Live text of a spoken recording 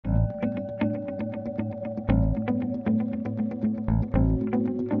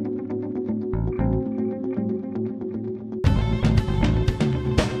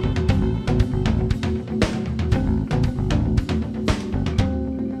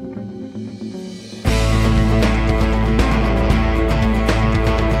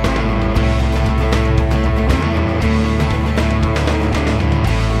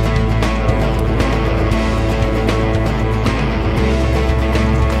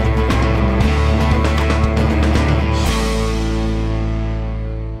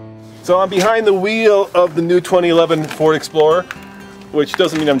So I'm behind the wheel of the new 2011 Ford Explorer, which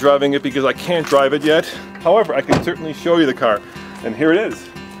doesn't mean I'm driving it because I can't drive it yet. However, I can certainly show you the car. And here it is.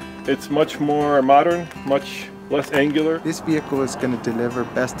 It's much more modern, much less angular. This vehicle is going to deliver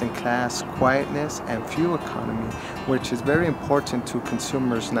best-in-class quietness and fuel economy, which is very important to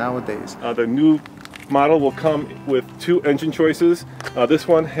consumers nowadays. The new model will come with two engine choices. This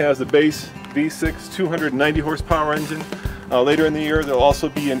one has a base V6 290 horsepower engine. Later in the year there will also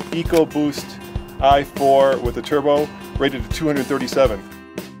be an EcoBoost i4 with a turbo rated to 237.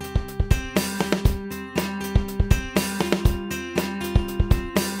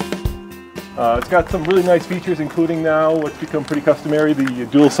 It's got some really nice features, including now what's become pretty customary, the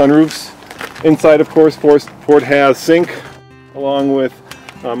dual sunroofs. Inside, of course, Ford has Sync along with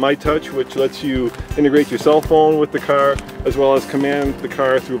My Touch, which lets you integrate your cell phone with the car as well as command the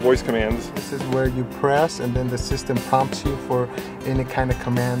car through voice commands. This is where you press and then the system prompts you for any kind of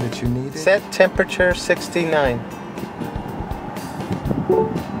command that you need. Set temperature 69.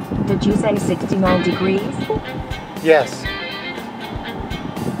 Did you say 69 degrees? Yes.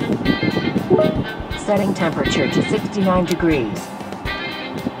 Setting temperature to 69 degrees.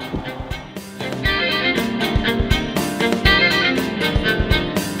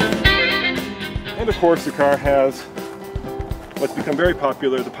 And of course the car has what's become very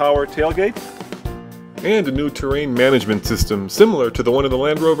popular, the power tailgate, and a new terrain management system similar to the one in the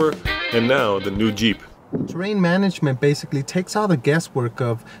Land Rover and now the new Jeep. Terrain management basically takes all the guesswork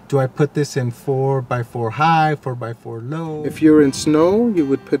of, do I put this in 4x4 high, 4x4 low? If you're in snow, you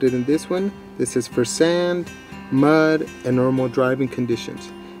would put it in this one. This is for sand, mud, and normal driving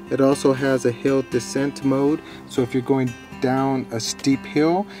conditions. It also has a hill descent mode, so if you're going down a steep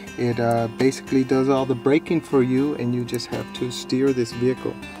hill, it basically does all the braking for you and you just have to steer this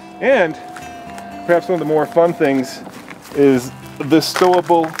vehicle. And perhaps one of the more fun things is this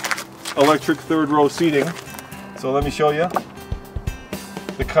stowable electric third row seating. So let me show you.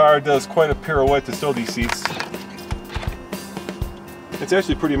 The car does quite a pirouette to stow these seats. It's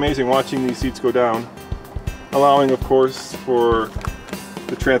actually pretty amazing watching these seats go down, allowing of course for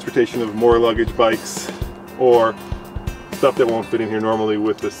the transportation of more luggage, bikes, or stuff that won't fit in here normally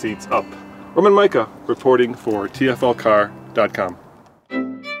with the seats up. Roman Micah reporting for TFLcar.com.